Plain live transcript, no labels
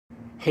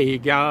Hey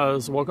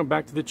guys, welcome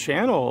back to the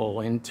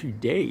channel, and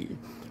today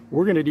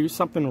we're going to do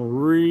something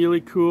really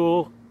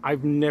cool.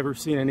 I've never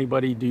seen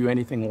anybody do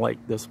anything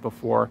like this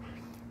before.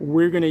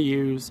 We're going to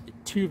use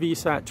two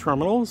VSAT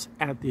terminals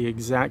at the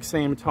exact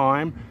same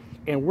time,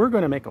 and we're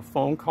going to make a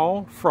phone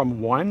call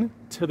from one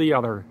to the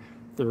other.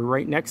 They're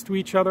right next to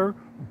each other,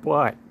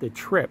 but the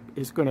trip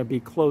is going to be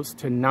close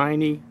to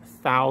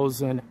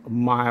 90,000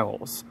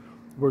 miles.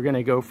 We're going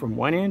to go from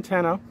one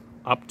antenna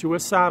up to a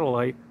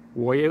satellite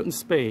way out in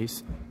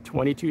space,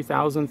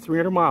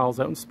 22,300 miles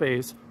out in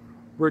space,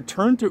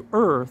 return to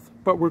Earth,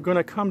 but we're going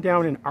to come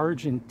down in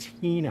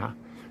Argentina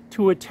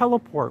to a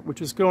teleport,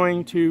 which is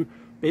going to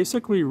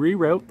basically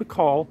reroute the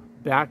call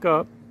back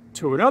up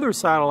to another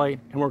satellite,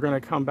 and we're going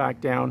to come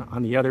back down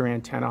on the other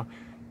antenna.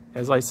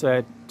 As I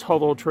said,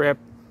 total trip,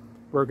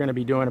 we're going to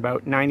be doing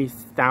about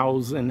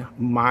 90,000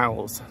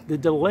 miles. The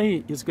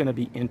delay is going to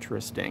be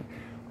interesting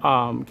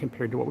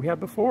compared to what we had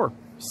before.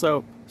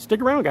 So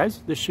stick around,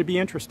 guys. This should be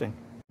interesting.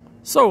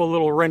 So a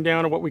little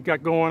rundown of what we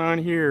got going on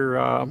here.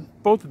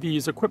 Both of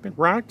these equipment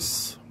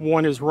racks,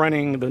 one is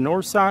running the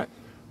NorSat,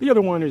 the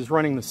other one is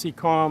running the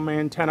CCOM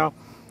antenna.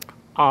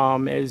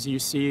 As you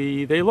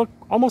see, they look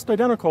almost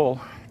identical,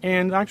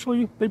 and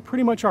actually they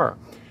pretty much are.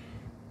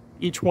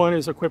 Each one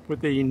is equipped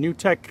with a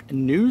NewTek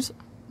news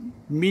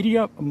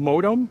media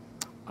modem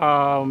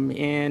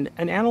and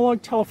an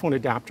analog telephone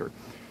adapter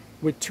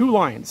with two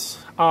lines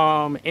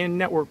and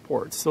network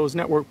ports. Those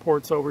network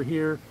ports over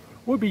here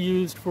will be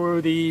used for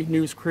the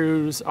news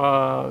crews,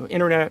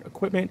 internet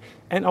equipment,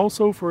 and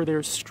also for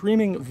their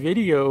streaming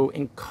video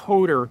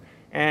encoder.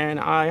 And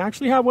I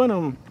actually have one of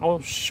them.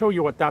 I'll show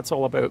you what that's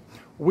all about.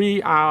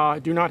 We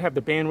do not have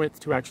the bandwidth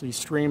to actually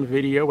stream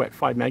video at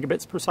 5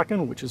 megabits per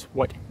second, which is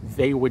what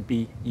they would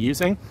be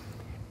using.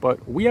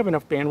 But we have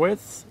enough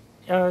bandwidth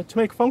to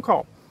make a phone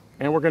call,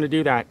 and we're going to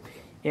do that.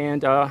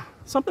 And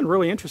something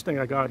really interesting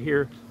I got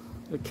here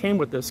that came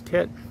with this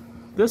kit.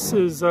 This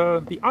is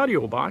the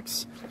audio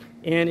box,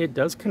 and it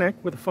does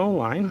connect with a phone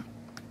line.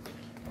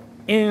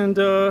 And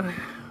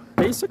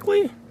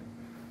basically,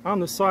 on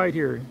the side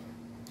here,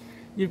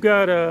 you've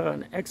got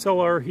an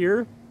XLR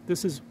here.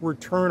 This is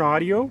return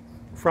audio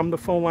from the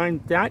phone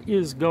line. That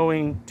is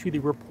going to the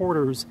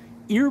reporter's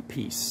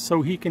earpiece,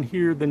 so he can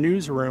hear the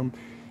newsroom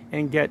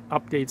and get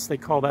updates. They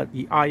call that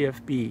the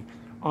IFB.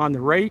 On the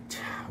right,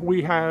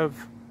 we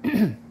have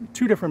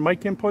two different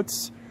mic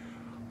inputs.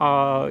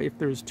 If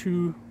there's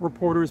two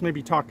reporters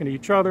maybe talking to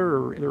each other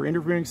or they're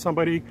interviewing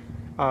somebody,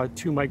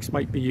 two mics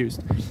might be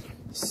used.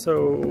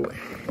 So,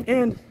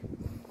 and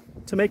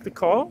to make the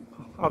call,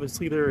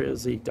 obviously there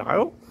is a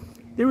dial.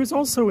 There is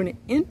also an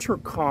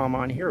intercom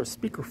on here, a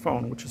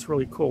speakerphone, which is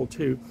really cool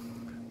too.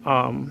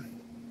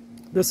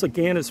 This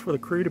again is for the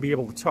crew to be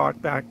able to talk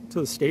back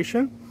to the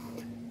station.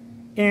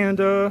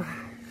 And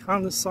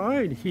on the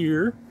side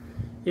here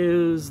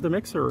is the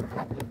mixer.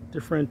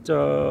 Different,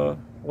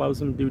 allows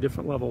them to do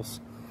different levels.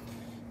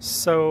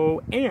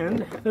 So,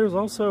 and there's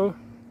also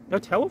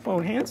a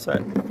telephone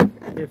handset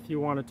if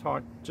you want to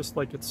talk just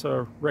like it's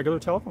a regular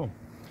telephone.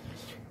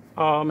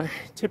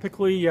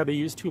 Typically, yeah, they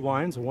use two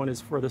lines. One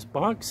is for this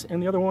box,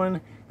 and the other one,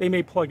 they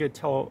may plug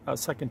a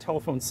second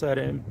telephone set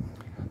in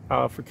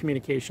for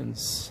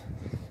communications.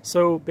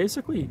 So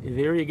basically,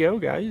 there you go,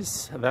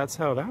 guys. That's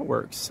how that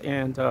works.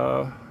 And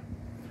we're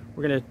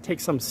going to take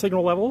some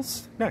signal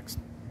levels next.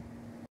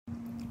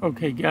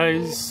 Okay,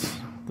 guys.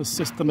 The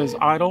system is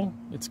idle.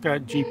 It's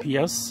got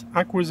GPS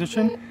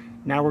acquisition.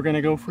 Now we're going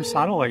to go for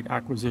satellite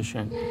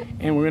acquisition.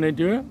 And we're going to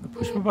do it, the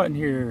push of a button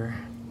here.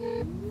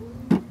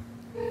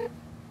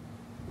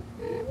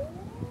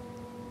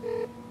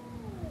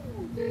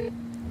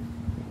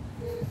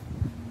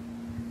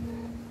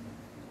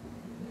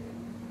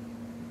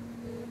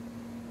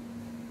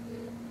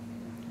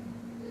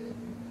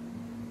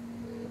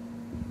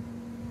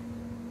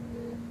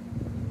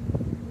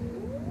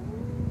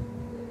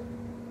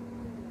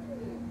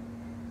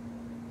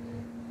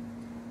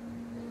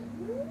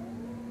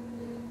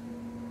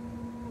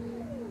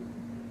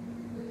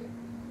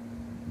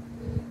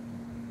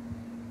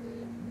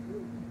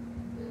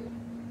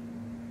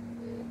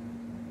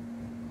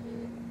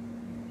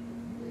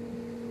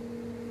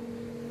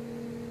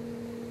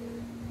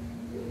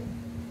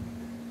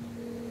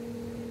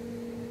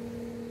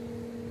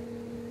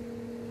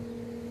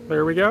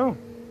 There we go.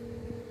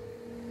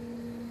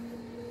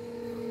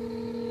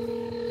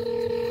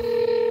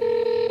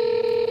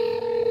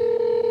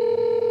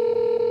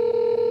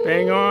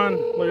 Bang on.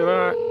 Look at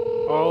that.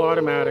 All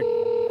automatic.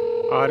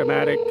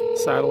 Automatic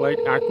satellite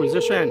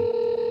acquisition.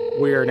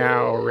 We are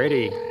now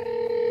ready.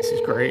 This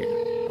is great.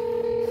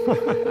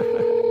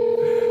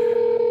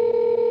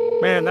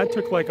 Man, that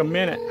took like a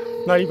minute.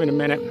 Not even a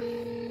minute.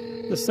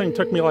 This thing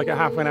took me like a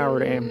half an hour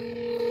to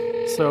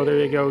aim. So there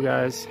you go,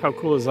 guys. How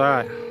cool is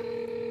that?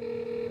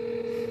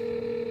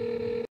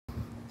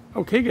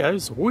 Okay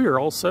guys, we are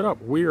all set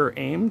up. We are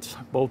aimed.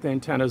 Both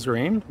antennas are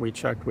aimed. We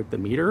checked with the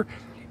meter.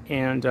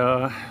 And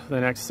the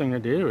next thing to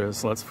do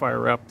is let's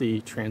fire up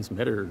the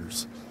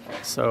transmitters.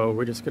 So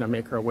we're just going to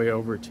make our way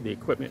over to the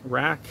equipment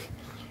rack.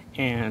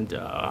 And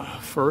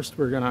first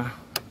we're going to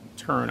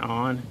turn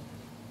on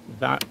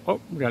that.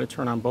 Oh, we got to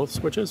turn on both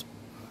switches.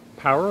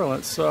 Power.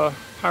 Let's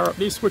power up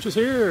these switches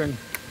here and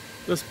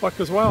this puck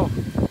as well.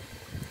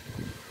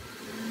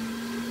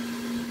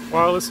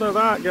 Wow, listen to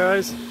that,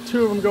 guys.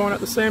 Two of them going at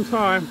the same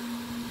time.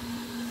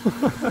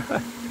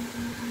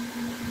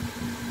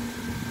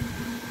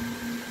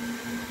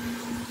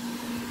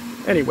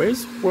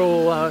 Anyways,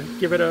 we'll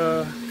give it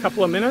a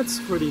couple of minutes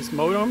for these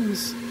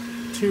modems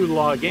to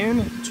log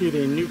in to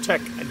the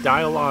NewTek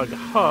Dialog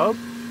Hub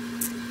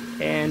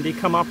and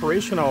become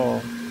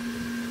operational.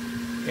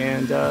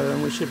 And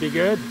then we should be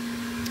good.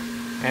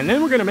 And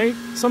then we're going to make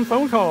some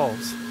phone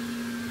calls.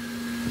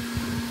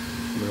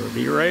 We'll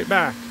be right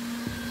back.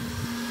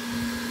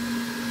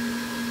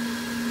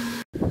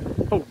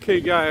 Okay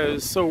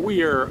guys, so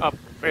we are up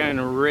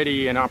and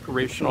ready and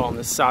operational on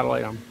the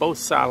satellite, on both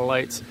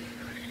satellites.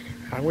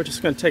 And we're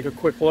just going to take a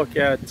quick look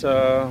at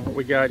what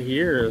we got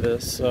here.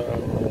 This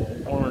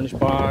orange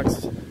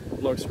box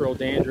looks real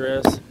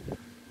dangerous.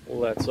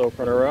 Let's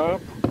open her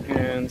up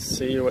and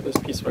see what this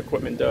piece of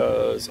equipment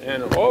does.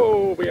 And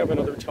oh, we have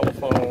another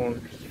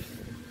telephone.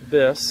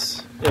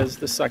 This is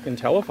the second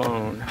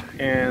telephone,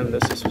 and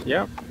this is,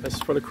 yeah, this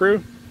is for the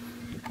crew.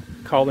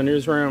 Call the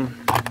newsroom.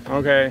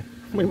 Okay,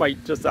 we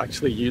might just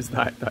actually use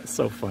that. That's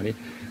so funny.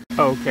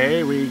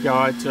 Okay, we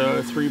got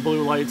 3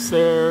 blue lights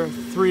there,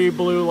 3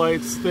 blue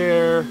lights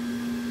there.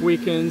 We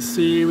can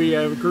see we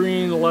have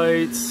green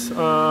lights.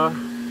 All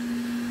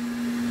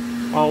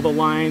the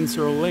lines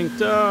are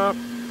linked up.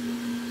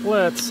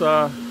 Let's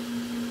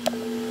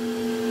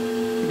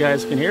you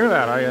guys can hear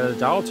that. I got a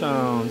dial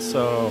tone,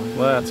 so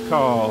let's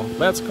call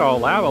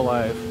Lava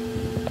Life.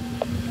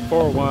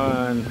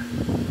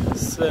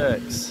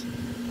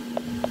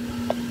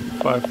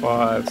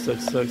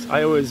 416-5566.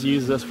 I always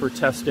use this for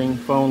testing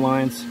phone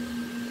lines.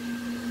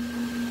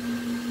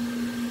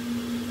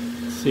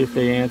 See if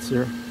they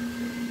answer.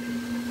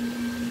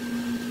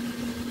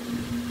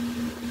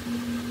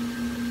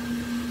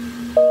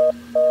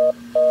 Oh,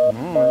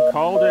 the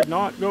call did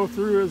not go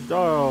through his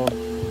dial.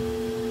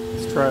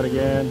 Let's try it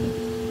again.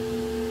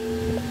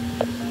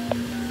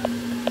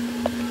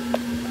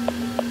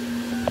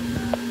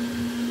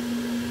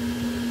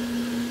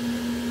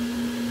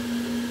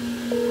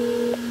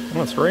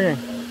 Oh, it's ringing.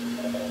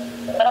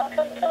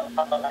 Welcome to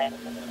Lava Life.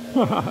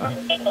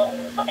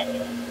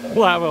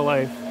 Lava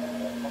Life.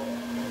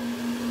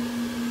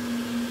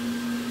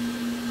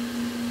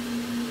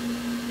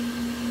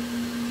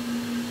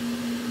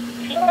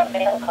 If you're a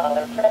male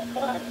caller, press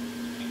 1.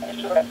 If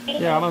you're a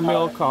female Yeah, I'm a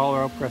male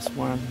caller. I'll press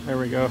 1. There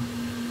we go.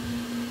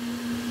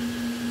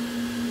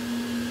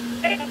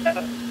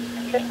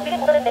 Because we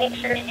want to make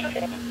sure you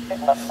can.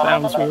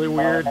 Sounds really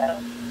weird.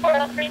 For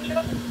a free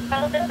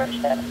trial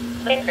membership,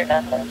 laser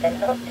methods and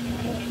hope to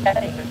continue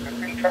chatting with your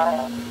free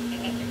trial. You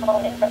need to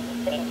call in from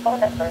the same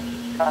phone number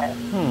each time.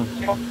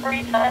 Your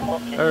free time will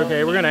be.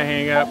 Okay, we're gonna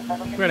hang up.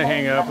 We're gonna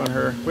hang up on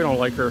her. We don't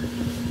like her.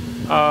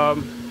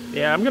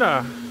 Yeah,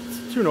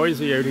 it's too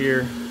noisy out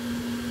here.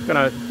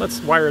 Let's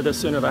wire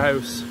this into the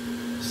house.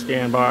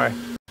 Stand by.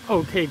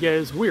 Okay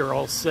guys, we are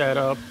all set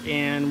up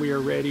and we are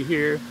ready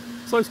here.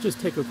 So let's just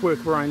take a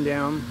quick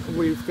rundown.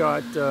 We've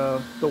got the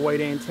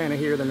white antenna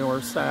here, the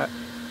NorSat.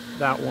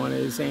 That one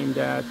is aimed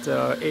at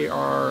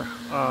AR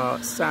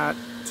Sat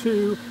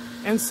 2,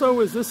 and so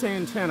is this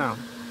antenna.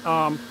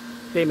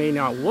 They may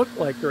not look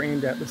like they're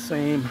aimed at the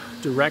same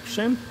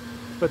direction,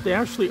 but they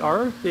actually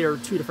are. They are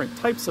two different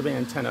types of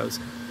antennas.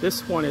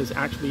 This one is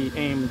actually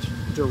aimed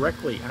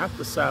directly at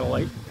the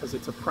satellite because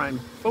it's a prime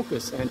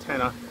focus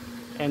antenna,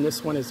 and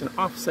this one is an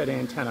offset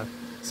antenna.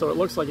 So it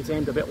looks like it's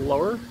aimed a bit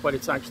lower, but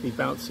it's actually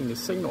bouncing the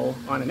signal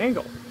on an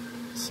angle.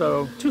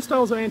 So two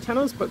styles of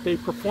antennas, but the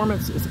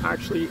performance is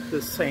actually the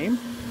same.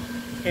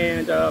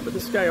 And but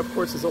this guy, of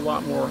course, is a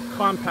lot more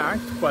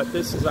compact, but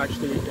this is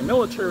actually a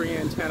military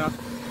antenna.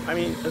 I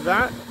mean,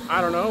 that, I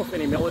don't know if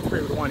any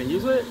military would want to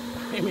use it.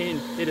 I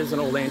mean, it is an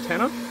old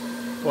antenna,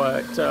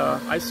 but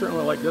I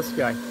certainly like this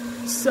guy.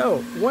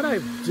 So what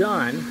I've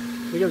done,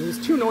 because it's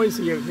too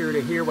noisy out here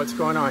to hear what's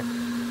going on,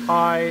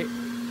 I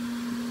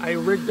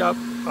rigged up,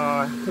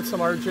 put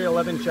some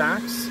RJ11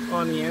 jacks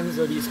on the ends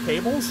of these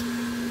cables.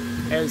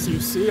 As you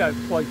see, I've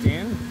plugged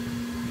in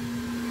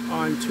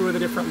on 2 of the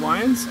different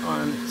lines.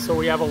 So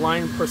we have a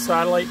line per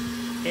satellite,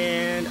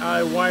 and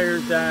I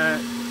wired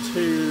that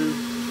to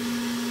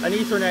an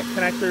Ethernet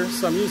connector.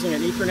 So I'm using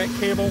an Ethernet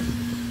cable,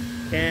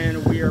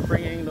 and we are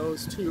bringing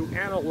those 2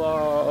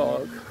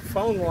 analog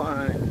phone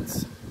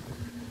lines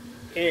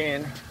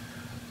in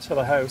to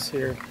the house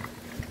here.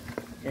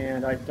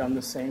 And I've done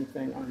the same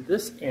thing on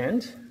this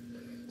end.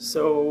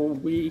 So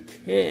we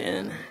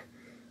can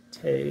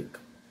take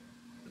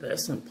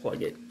this and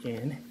plug it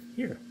in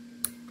here.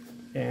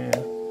 And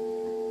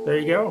there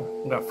you go.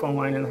 We've got phone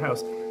line in the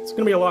house. It's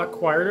going to be a lot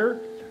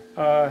quieter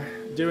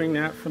doing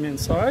that from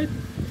inside.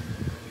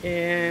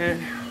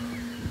 And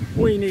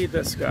we need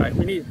this guy.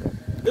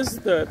 This is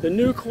the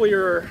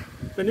nuclear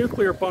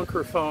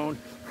bunker phone.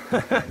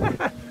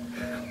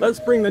 Let's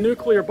bring the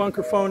nuclear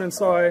bunker phone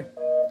inside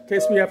in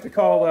case we have to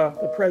call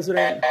the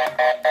president.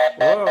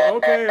 Whoa,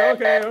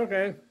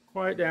 okay.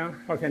 Quiet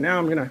down. Okay, now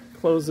I'm gonna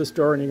close this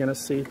door and you're gonna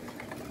see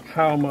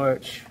how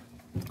much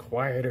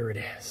quieter it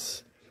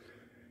is.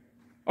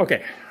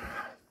 Okay.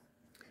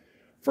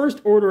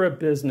 First order of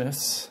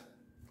business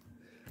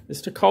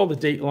is to call the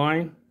date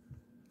line.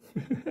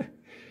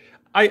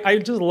 I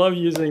just love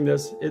using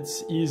this.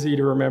 It's easy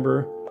to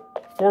remember.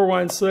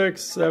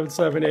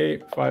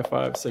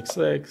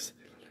 416-778-5566.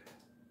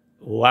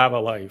 Lava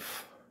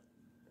Life.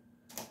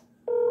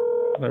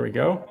 There we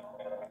go.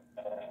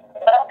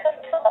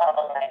 Welcome to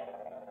Lava Life.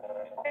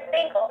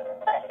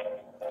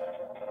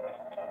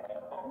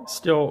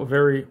 Still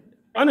very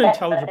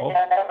unintelligible.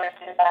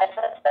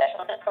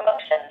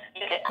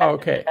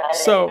 Okay,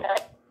 so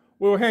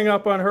we'll hang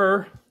up on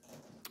her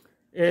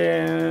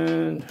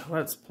and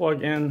let's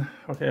plug in.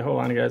 Okay,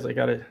 hold on guys, I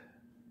gotta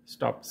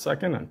stop a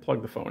second and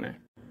plug the phone in.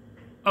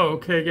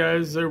 Okay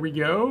guys, there we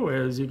go.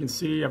 As you can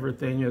see,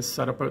 everything is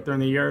set up out there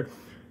in the yard.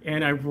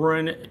 And I've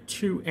run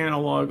 2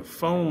 analog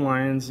phone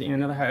lines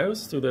into the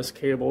house through this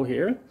cable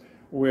here,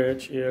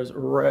 which is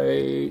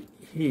right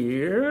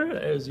here,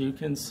 as you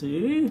can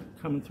see,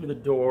 coming through the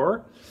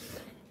door.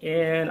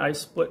 And I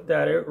split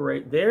that out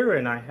right there,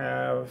 and I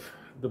have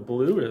the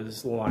blue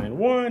is line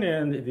 1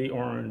 and the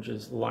orange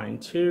is line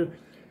 2.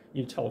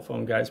 You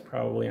telephone guys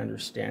probably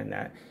understand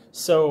that.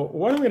 So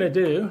what I'm going to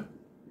do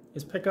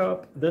is pick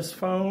up this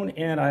phone,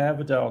 and I have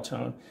a dial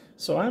tone.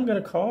 So I'm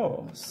going to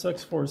call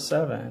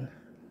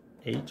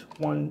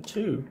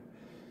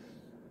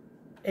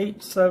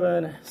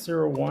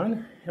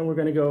 647-812-8701, and we're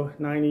going to go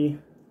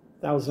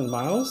 90,000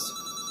 miles.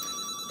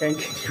 And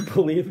can you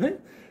believe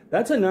it?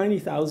 That's a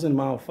 90,000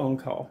 mile phone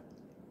call.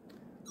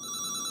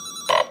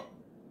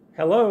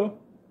 Hello?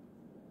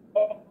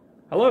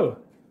 Hello?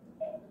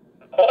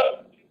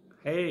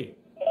 Hey.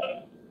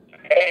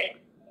 Hey.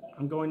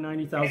 I'm going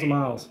 90,000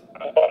 miles.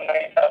 I'm going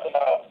 90,000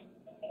 miles.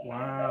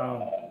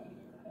 Wow.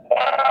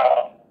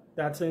 Wow.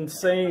 That's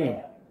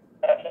insane.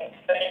 That's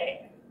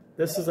insane.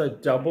 This is a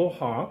double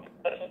hop.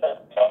 This is a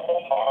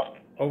double hop.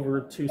 Over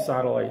 2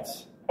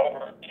 satellites.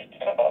 Over 2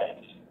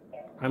 satellites.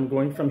 I'm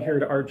going from here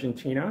to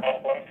Argentina.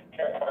 I'm going from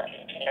here to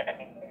Argentina.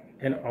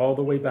 And all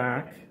the way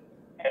back.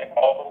 And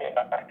all the way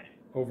back.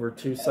 Over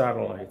 2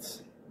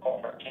 satellites.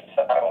 Over 2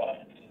 satellites.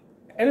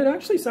 And it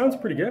actually sounds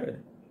pretty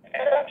good. It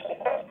actually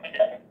sounds pretty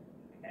good.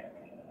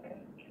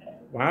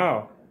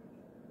 Wow.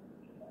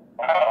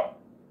 Wow.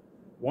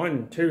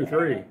 1, 2,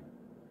 3.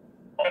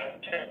 1,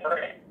 2,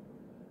 3.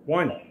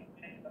 1.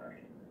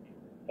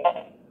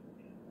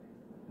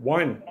 1.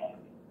 1.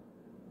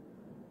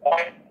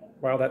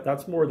 Wow,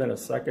 that's more than a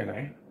second,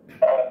 eh?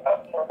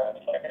 That's more than a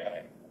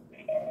second.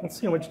 Let's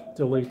see how much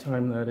delay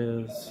time that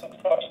is.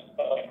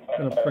 I'm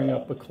going to bring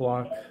up the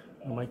clock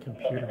on my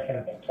computer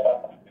here. Okay,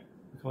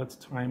 let's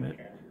time it.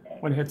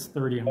 When it hits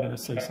 30, I'm going to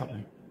say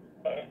something.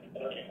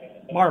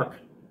 Mark.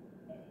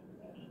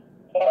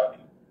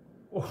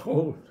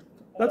 Oh,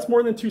 that's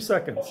more than 2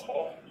 seconds.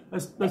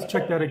 Let's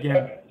check that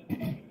again.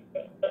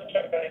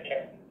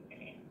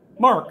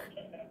 Mark.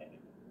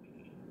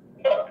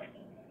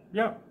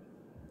 Yeah.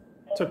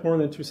 Took more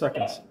than 2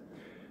 seconds.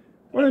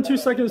 More than 2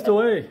 seconds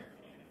delay.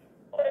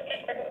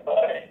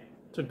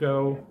 To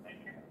go.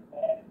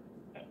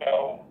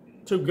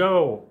 To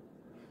go.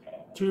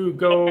 To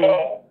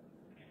go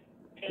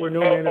where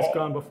no man has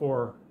gone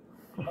before.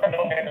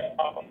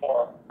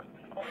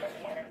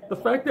 The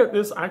fact that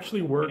this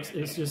actually works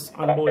is just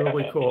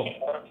unbelievably cool.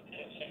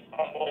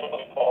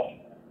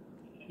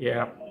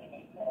 Yeah.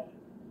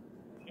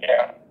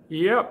 Yeah.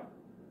 Yep.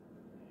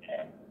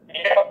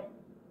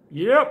 Yep.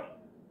 Yep.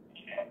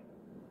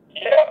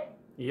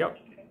 Yep. Yep.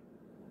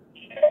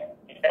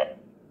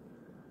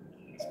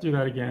 Let's do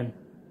that again.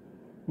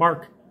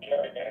 Mark.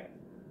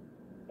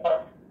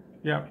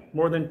 Yeah,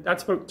 more than,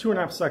 that's about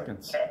 2.5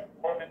 seconds.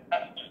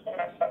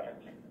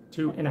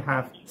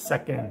 2.5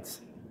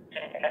 seconds.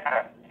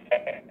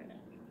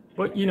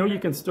 But you know, you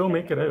can still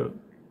make it out.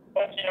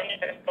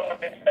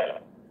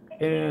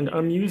 And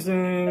I'm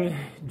using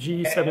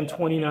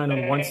G729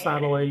 on one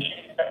satellite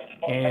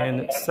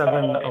and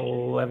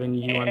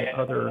 711U on the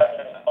other.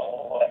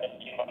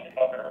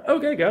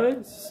 Okay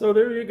guys, so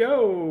there you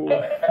go.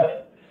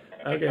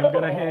 Okay, I'm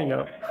gonna hang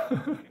up.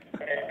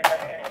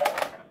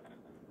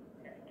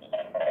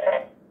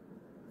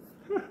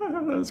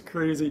 That's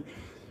crazy.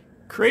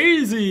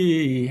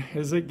 Crazy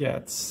as it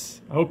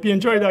gets. I hope you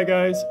enjoyed that,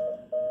 guys.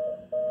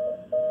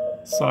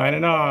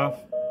 Signing off.